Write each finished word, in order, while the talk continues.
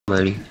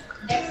Ready?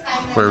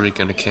 Where are we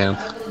gonna camp?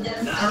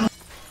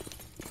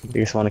 You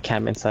just want to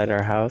camp inside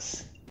our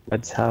house?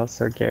 Ed's house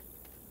or Gary?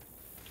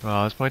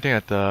 I was pointing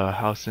at the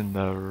house in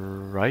the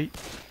right.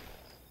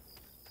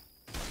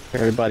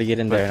 Everybody get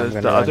in there.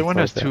 But the other one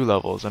has 2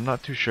 levels. I'm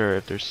not too sure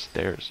if there's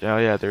stairs.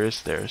 Yeah, there is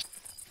stairs.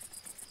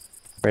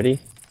 Ready?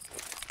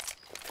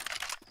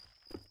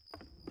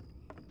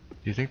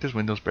 Do you think this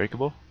window's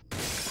breakable?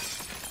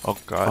 Oh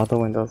god. All the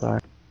windows are.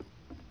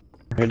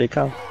 Here they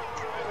come.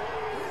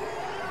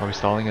 Are we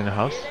stalling in the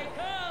house?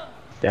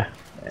 Yeah.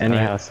 Any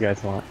house you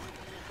guys want.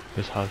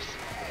 This house.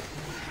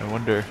 I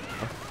wonder.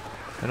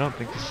 I don't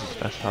think this is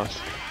the best house.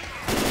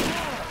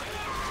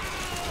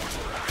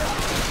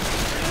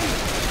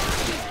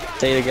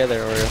 Stay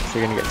together or else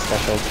you're gonna get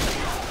special.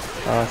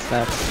 Oh,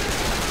 snaps.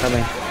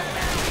 Coming.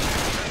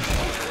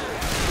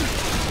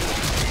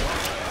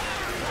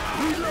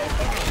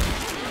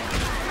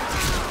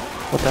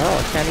 What the hell?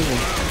 I can't even.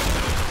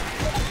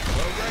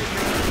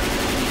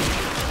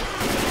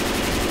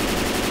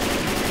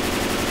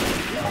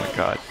 Oh my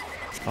god.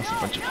 Lost a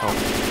bunch of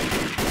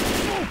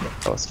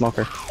health. Oh,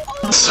 smoker.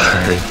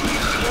 Sorry.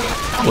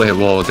 Wait,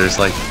 whoa, there's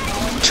like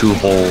 2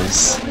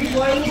 holes.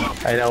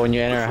 I know, when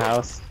you enter a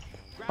house,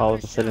 all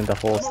of a sudden the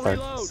hole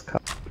starts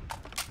coming.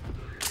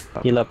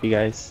 Heal up, you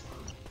guys.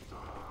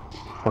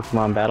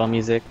 Pokemon battle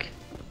music.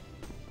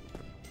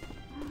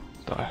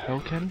 The hell,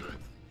 Kenny?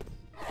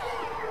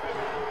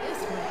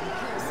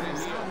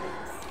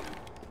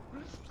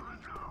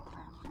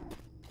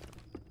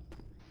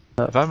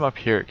 If I'm up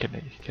here, can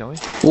they kill me?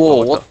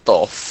 Whoa, oh, what the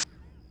f-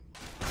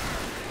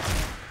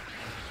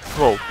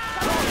 Whoa.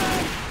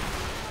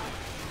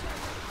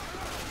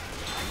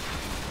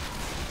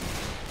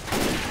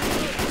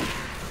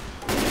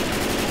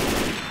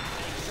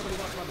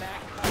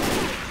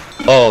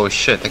 Oh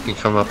shit, they can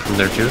come up from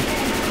there too?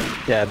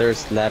 Yeah,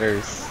 there's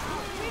ladders.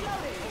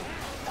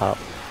 Top.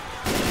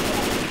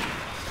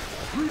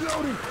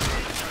 Reloading.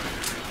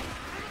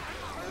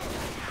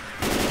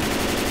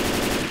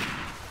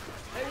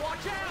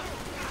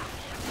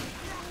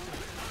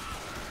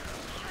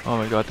 Oh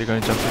my god, they're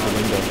gonna jump through the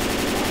window.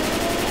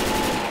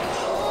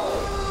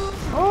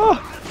 Oh!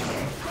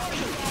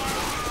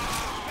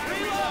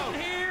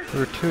 There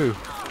were 2.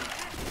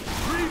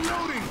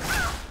 Reloading.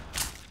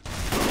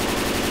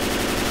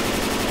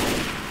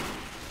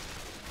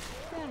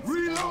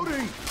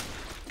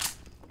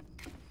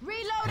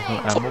 Reloading. There's no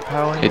ammo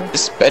power in Hey, here?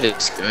 this bed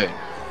is good.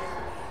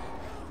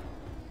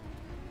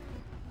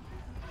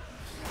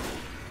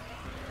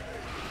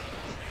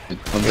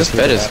 This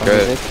bed is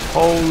good.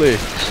 Holy!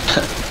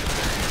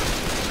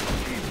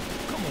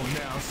 Come on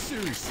now,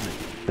 seriously.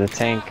 The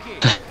tank.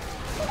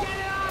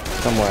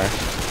 Somewhere.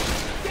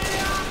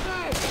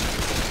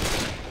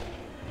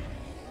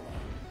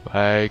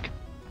 Like...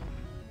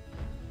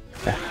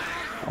 Yeah,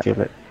 I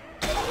feel it.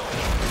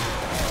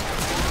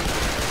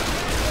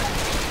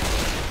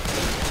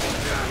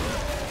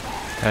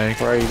 Tank.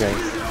 Where are you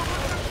guys?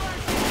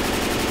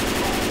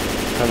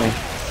 Coming.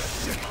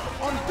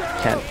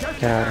 Can't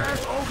get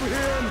out. Over here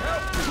and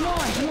help.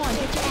 Come on,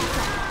 get your ass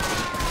out.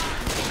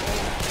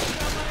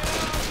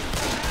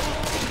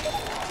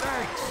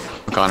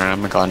 I'm a goner,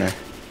 I'm a goner.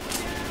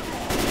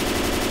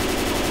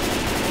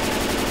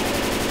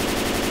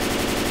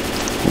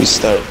 We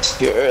start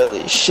too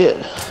early, shit.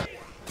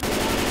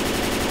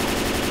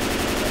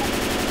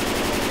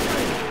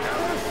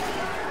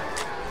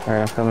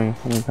 Alright, I'm coming.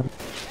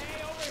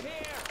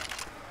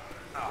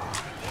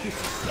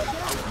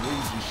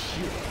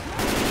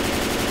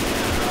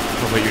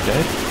 Oh wait, you're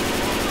dead?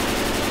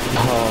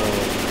 Oh.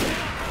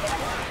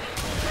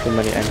 Too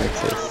many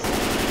entrances.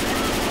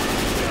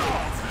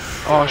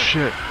 Oh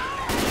shit!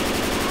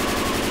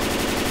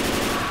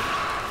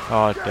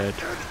 Oh, dead.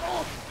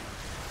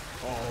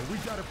 Oh, we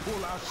gotta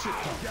pull our shit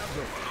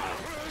together.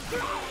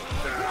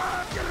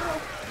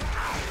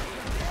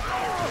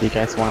 Do you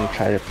guys want to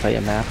try to play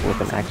a map with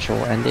an actual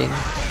ending?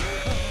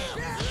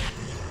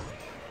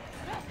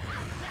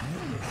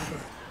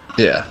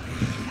 Yeah.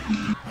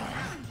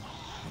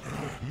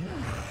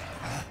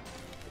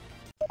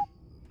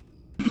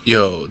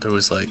 Yo, there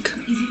was like...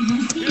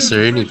 Is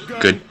there any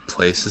good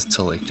places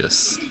to like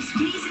just...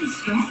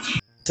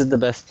 This is the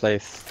best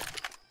place.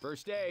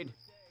 First aid.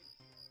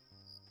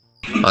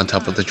 on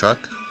top of the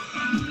truck?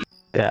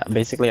 Yeah,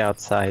 basically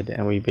outside,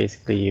 and we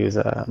basically use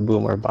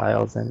boomer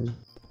biles and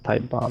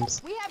pipe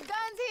bombs. We have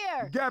guns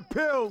here. Got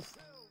pills.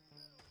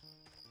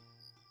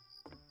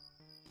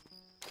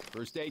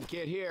 First aid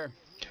kit here.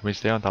 Can we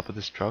stay on top of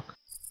this truck?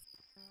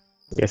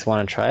 You guys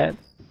want to try it?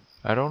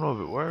 I don't know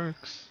if it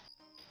works.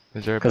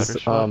 Is there a better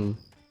Because shot?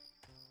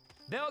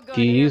 if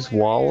you use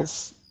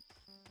walls,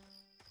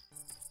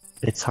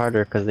 it's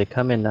harder because they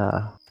come in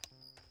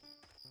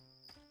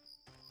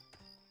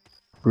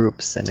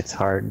groups, and it's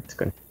hard. It's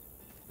good.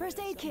 First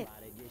aid kit.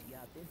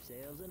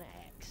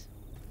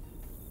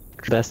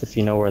 It's best if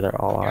you know where they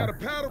all Got a are.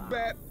 paddle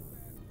bat.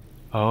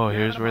 Oh,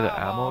 here's where the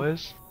ammo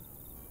is?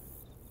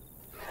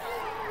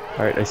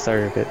 Alright, I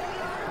started it.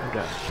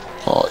 Okay.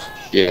 Oh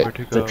shit. Where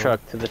to To go? the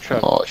truck, to the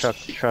truck, Oh, truck,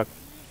 shit. truck,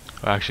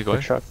 Oh, actually the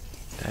going? truck.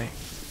 Dang.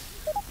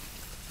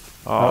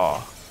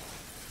 Oh.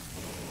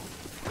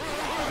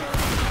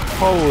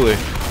 Holy.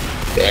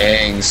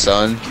 Dang,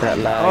 son. That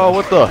lag. Oh,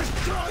 what the?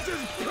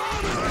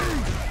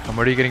 I'm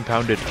already getting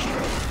pounded.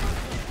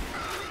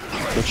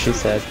 What she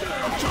said.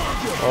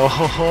 Oh,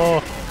 ho,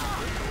 ho.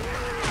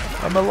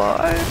 I'm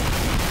alive.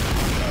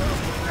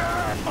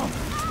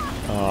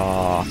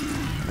 Oh.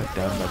 Got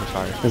down by the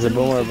fire. There's a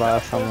boomer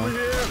bot somewhere.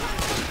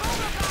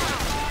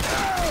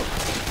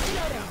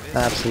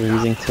 Absolutely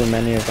using too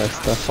many of our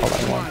stuff all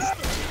at once.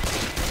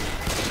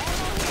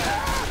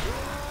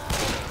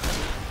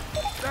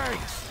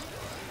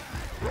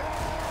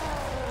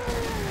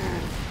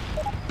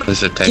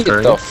 Is it tank Get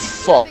already? the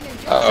fuck.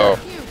 Uh oh.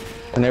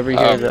 Whenever you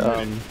hear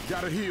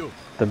Gotta heal.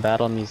 the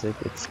battle music,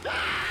 it's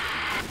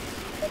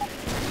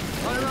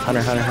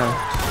Hunter.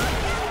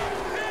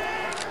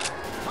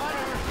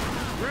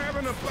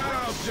 Grabbing the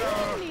bow,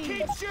 John.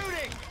 Keep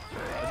shooting!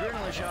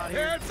 Adrenaline shot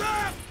here. Heads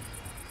up!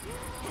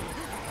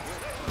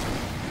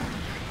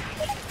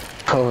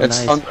 Oh It's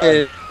nice. on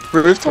the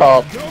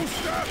rooftop. Don't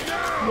stop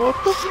now. What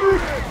the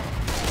frick?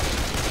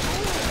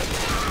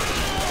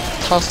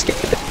 Toss it.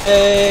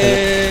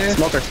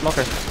 Smoker,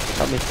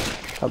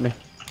 help me.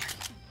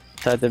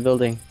 Inside the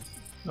building.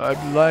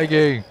 I'm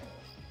lagging.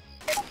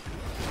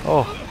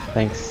 Oh,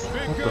 Thanks.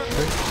 what the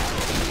frick?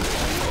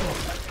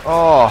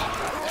 Oh.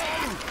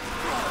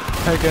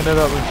 Heck ended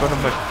up in front of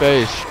my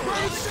face.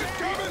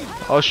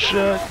 Oh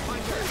shit.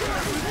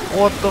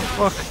 What the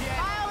fuck?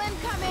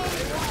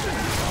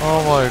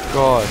 Oh my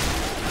god.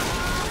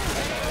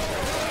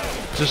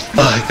 Just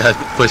Oh, I got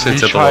pushed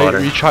into the water.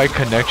 retry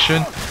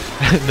connection,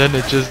 and then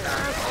it just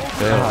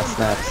failed. Ah,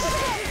 snaps.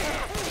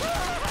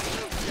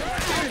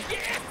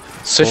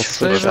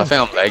 Switch, I think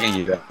I'm lagging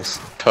you guys.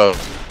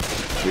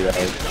 You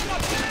guys.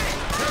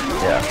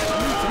 Yeah.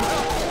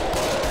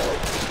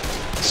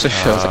 Switch,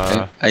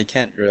 I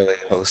can't really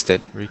host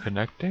it.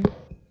 Reconnecting?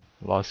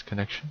 Lost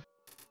connection?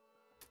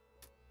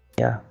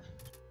 Yeah.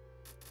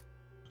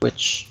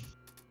 Which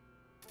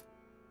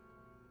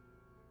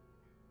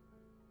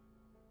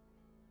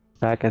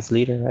back as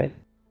leader, right?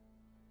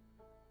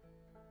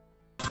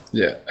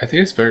 Yeah, I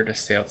think it's better to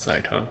stay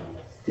outside, huh?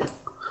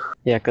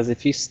 Yeah, because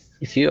if you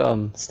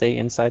stay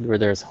inside where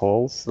there's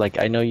holes, like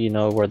I know you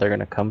know where they're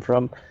gonna come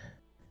from,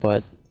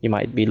 but you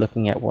might be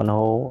looking at one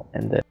hole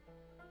and then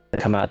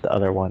come out the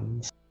other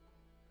one.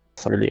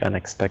 It's really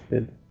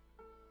unexpected.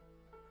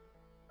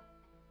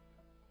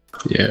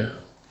 Yeah.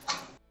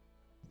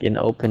 In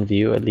open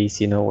view, at least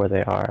you know where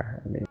they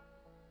are. I mean,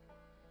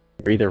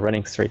 they're either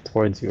running straight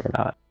towards you or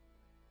not.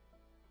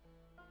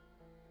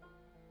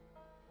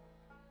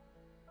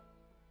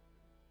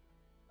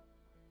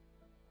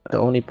 The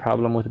only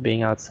problem with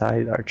being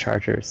outside are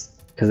chargers,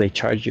 because they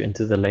charge you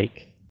into the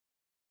lake.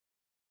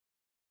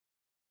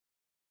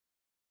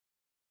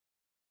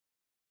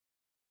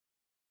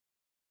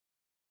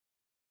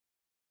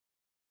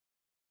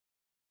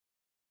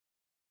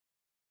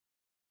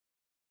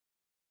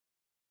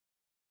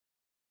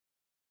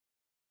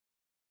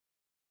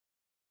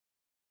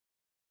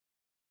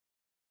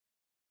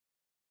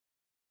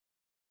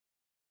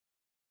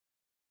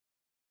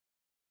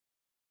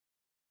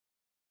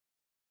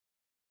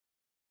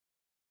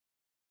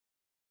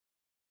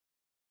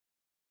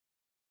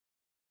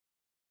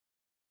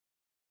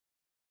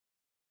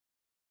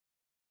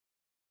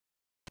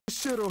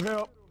 Shit'll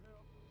help.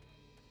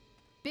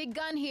 Big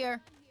gun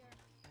here.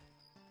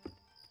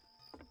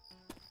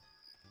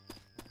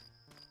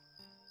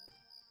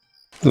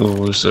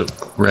 Oh, there's a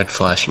red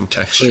flashing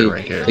texture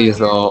right here. Please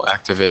don't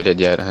activate it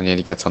yet. I need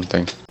to get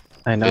something.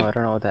 I know, I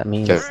don't know what that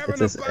means. Yeah. It's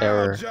this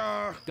error.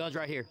 John. Guns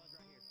right here.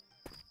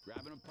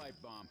 Grabbing a pipe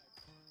bomb.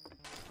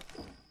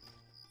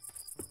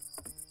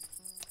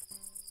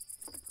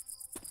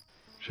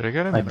 Should I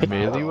get a I picked-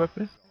 melee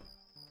weapon?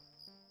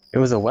 It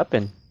was a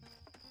weapon.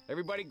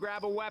 Everybody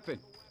grab a weapon.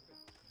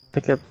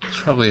 Pick up. It's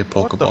probably a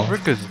What the Pokeball.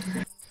 frick is...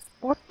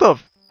 What the...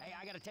 Hey,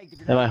 I gotta take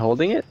the Am I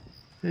holding it?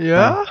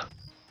 Yeah?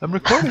 I'm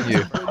recording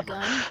you. Big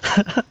gun.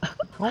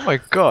 Oh my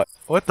god.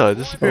 What the? It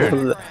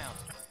disappeared.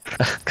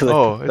 'Cause I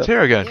Oh, picked it's up-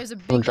 here again. There's a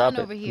Don't big drop gun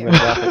it. over I'm here. gonna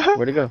drop it.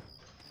 Where'd it go?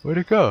 Where'd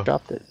it go?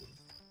 Dropped it.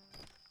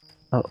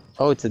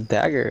 Oh, it's a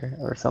dagger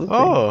or something.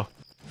 Oh!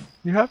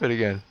 You have it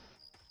again.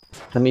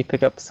 Let me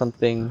pick up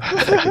something.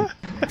 Try to.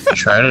 This is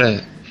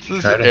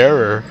Try an to-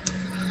 error.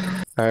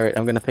 Alright,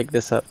 I'm gonna pick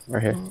this up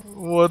right here.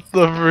 What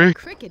the frick?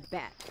 Cricket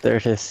bat. There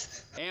it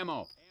is.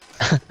 ammo.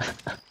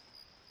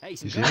 Hey,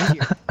 some You see guns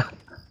here.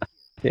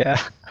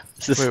 Yeah.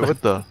 It's a Wait, sni-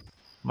 what the?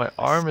 My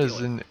arm is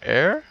in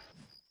air?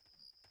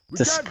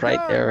 It's a sprite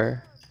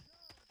error.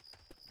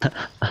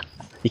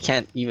 You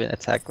can't even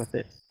attack with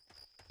it.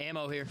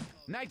 Ammo here.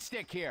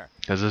 Nightstick here.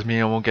 Does this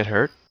mean I won't get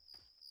hurt?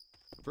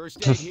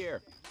 First aid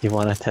here. You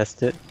wanna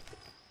test it?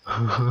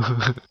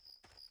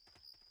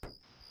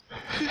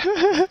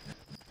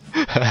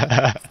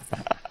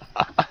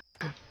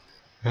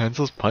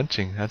 Hansel's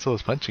punching. Hansel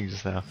was punching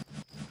just now.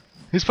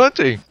 He's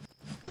punching!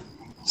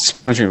 It's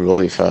punching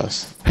really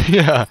fast.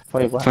 Yeah.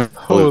 Wait, what?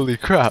 Holy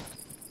crap.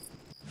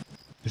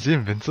 Is he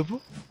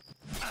invincible?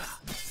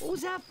 What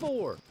was that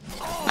for?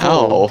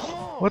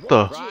 Ow! What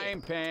the?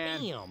 Frying pan.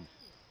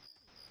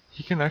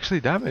 He can actually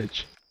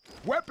damage.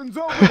 Weapons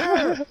over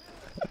here.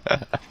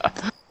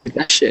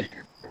 That shit.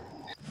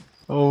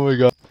 Oh my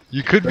god.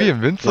 You could be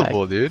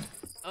invincible, dude.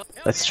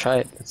 Let's try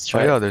it. Let's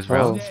try yeah, it. there's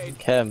rounds.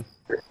 Chem.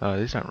 Oh,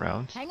 these aren't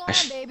rounds. Hang on,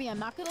 baby. I'm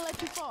not gonna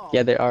let you fall.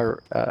 Yeah, there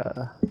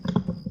are.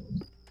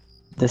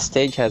 This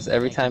stage has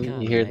every time you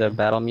hear the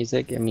battle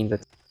music, it means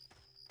it's.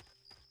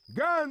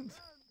 Guns.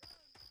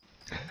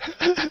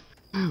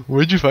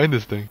 Where'd you find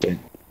this thing?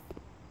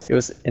 It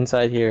was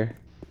inside here.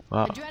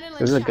 Wow. Adrenaline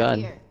It was a shot gun.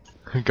 here.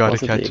 Gotta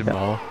Also catch take them that.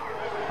 all.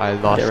 I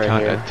lost right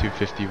count here. at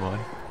 251.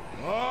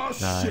 Oh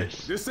shit.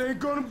 Nice. This ain't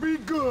gonna be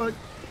good.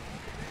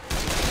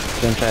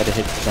 Don't try to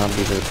hit the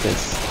zombies with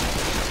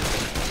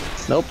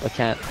this. Nope, I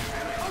can't.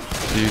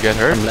 Do you get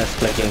hurt? I'm left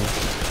clicking.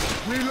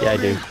 Yeah, I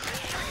do.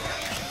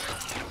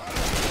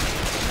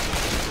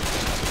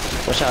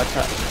 Watch out,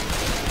 crap.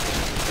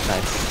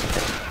 Nice.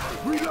 Okay.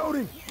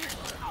 Reloading.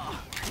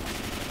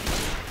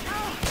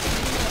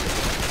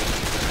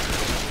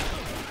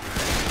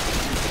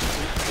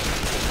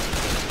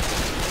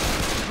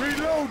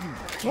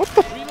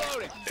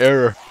 Reloading.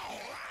 Error.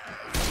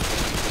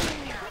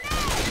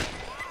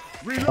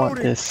 I want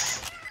Reloading.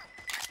 this.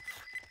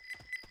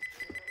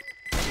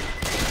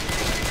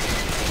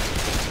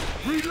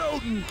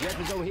 Reloading.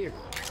 Weapons over here.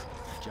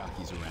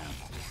 Jockeys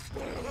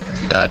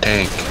around.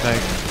 Tank.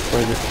 Thanks.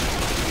 Where is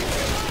it?